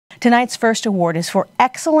Tonight's first award is for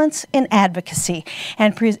Excellence in Advocacy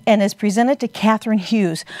and is presented to Catherine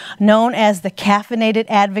Hughes, known as the Caffinated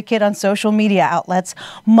Advocate on social media outlets,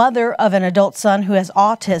 mother of an adult son who has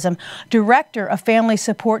autism, director of family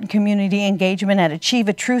support and community engagement at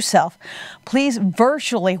Achieva True Self. Please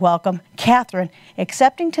virtually welcome Catherine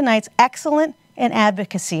accepting tonight's Excellence in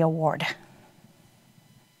Advocacy Award.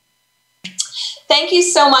 Thank you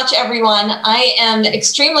so much, everyone. I am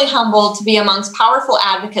extremely humbled to be amongst powerful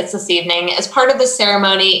advocates this evening as part of this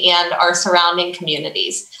ceremony and our surrounding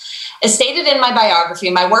communities. As stated in my biography,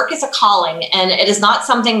 my work is a calling, and it is not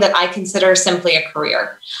something that I consider simply a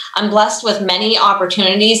career. I'm blessed with many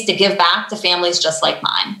opportunities to give back to families just like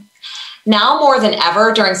mine. Now more than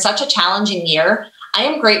ever, during such a challenging year, I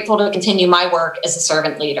am grateful to continue my work as a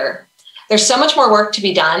servant leader. There's so much more work to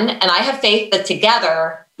be done, and I have faith that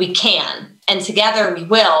together we can. And together we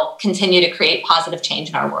will continue to create positive change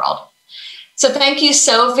in our world. So thank you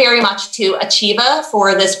so very much to Achieva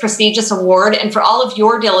for this prestigious award and for all of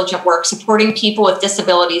your diligent work supporting people with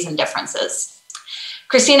disabilities and differences.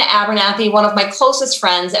 Christina Abernathy, one of my closest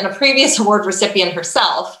friends and a previous award recipient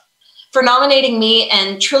herself, for nominating me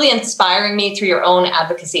and truly inspiring me through your own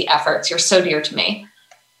advocacy efforts. You're so dear to me.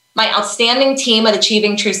 My outstanding team at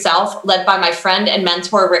Achieving True Self, led by my friend and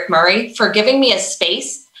mentor, Rick Murray, for giving me a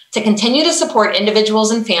space to continue to support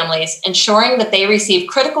individuals and families, ensuring that they receive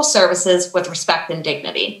critical services with respect and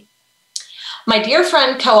dignity. My dear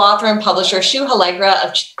friend, co-author and publisher, Shu Halegra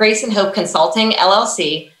of Grace and Hope Consulting,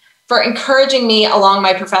 LLC, for encouraging me along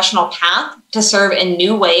my professional path to serve in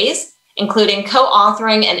new ways, including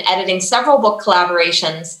co-authoring and editing several book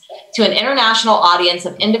collaborations to an international audience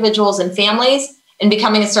of individuals and families, and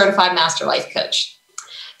becoming a certified master life coach.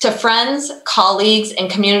 To friends, colleagues, and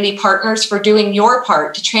community partners for doing your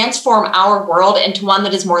part to transform our world into one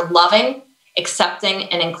that is more loving, accepting,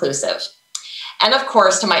 and inclusive. And of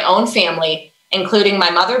course, to my own family, including my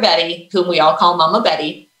mother, Betty, whom we all call Mama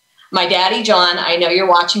Betty, my daddy, John, I know you're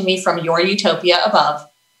watching me from your utopia above,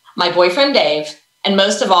 my boyfriend, Dave, and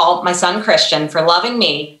most of all, my son, Christian, for loving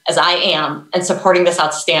me as I am and supporting this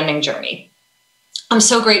outstanding journey. I'm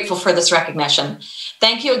so grateful for this recognition.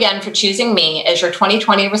 Thank you again for choosing me as your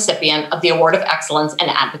 2020 recipient of the Award of Excellence in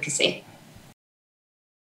Advocacy.